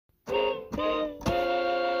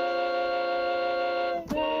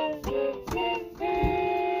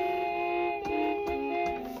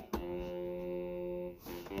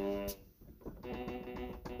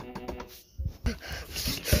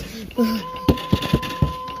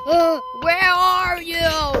Where are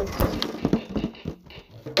you?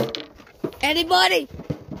 Anybody?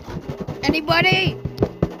 Anybody?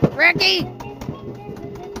 Ricky?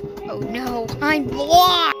 Oh no, I'm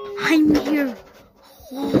lost. I'm here.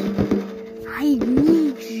 Oh, I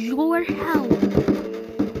need your help.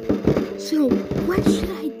 So, what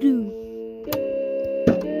should I do?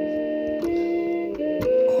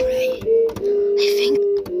 Alright,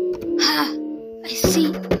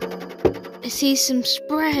 I see some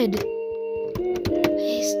spread.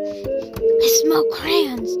 I smell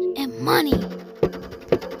crayons and money.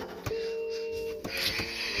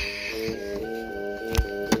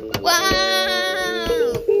 Wow!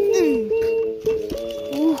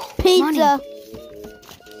 Ooh, Pizza. money.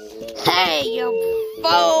 Hey, you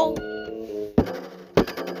fool!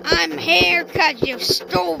 I'm here 'cause you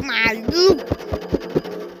stole my loot.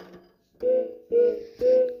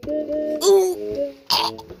 Ooh.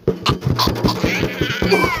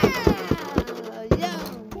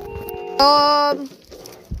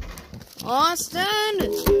 Austin,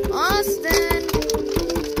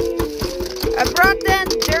 I brought that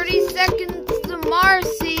 30 Seconds to Mars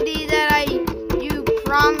CD that you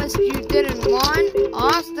promised you didn't want,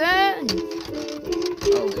 Austin.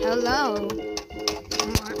 Oh, hello.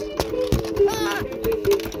 Come on.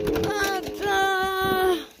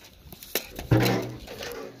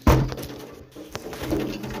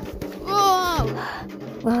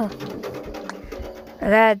 Whoa.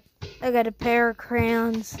 I got a pair of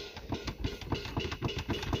crayons.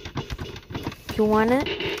 You want it?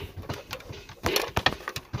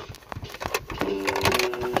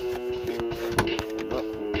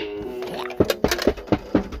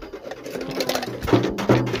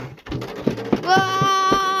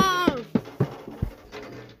 Whoa!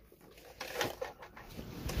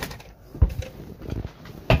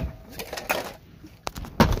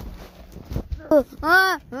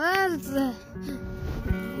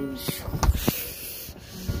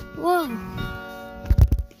 Whoa.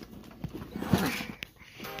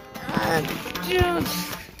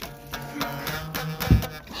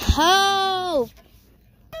 Help!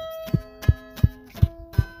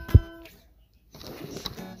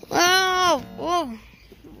 Oh,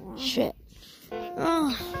 shit.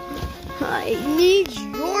 Oh, I need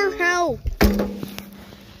your help.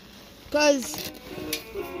 'Cause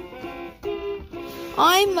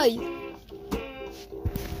I'm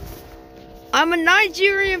a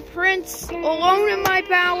Nigerian prince alone in my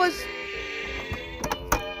palace.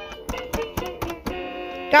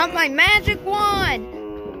 Got my magic wand.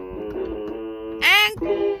 And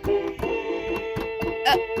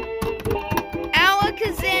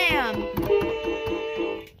Alakazam.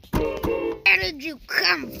 Where did you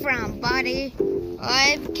come from, buddy?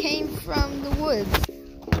 I came from the woods.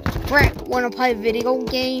 Right, wanna play video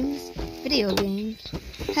games? Video games?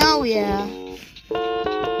 Hell yeah.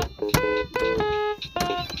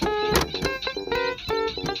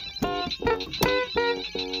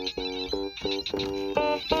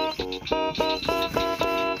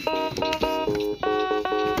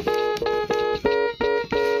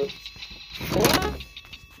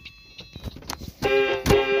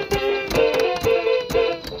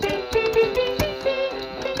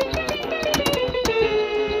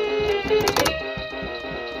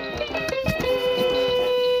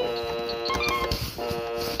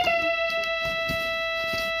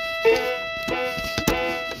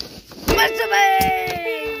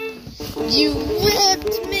 You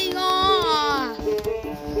ripped me off!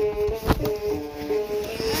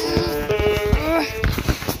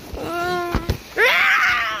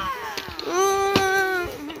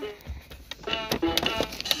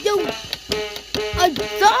 You, a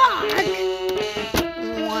dog?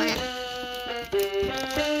 What?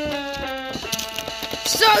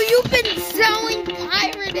 So you've been selling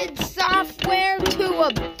pirated software to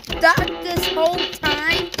abduct this whole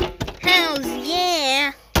time? Hells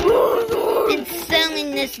yeah! Been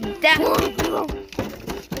selling this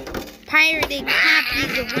pirated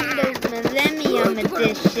copies of Windows Millennium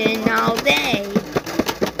Edition all day.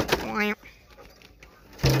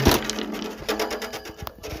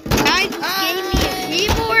 Guys gave me a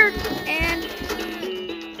keyboard and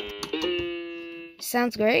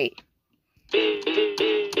sounds great.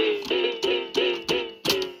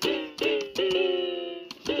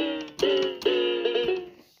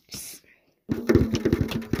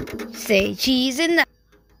 Say cheese in the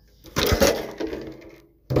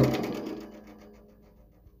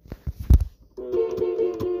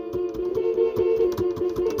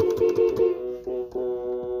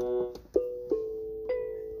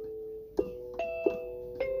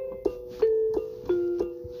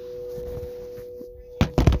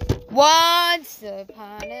Once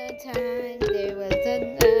upon a time, there was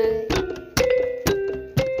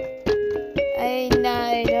a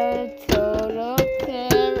night of total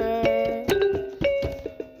terror.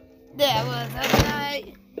 There was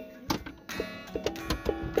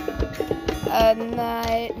a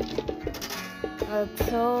night of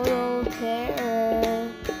total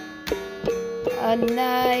terror. A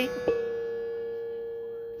night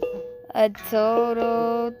of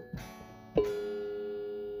total.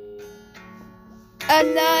 A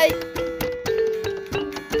night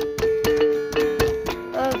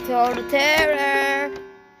of total terror.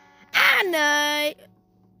 A night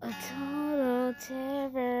of total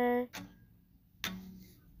terror.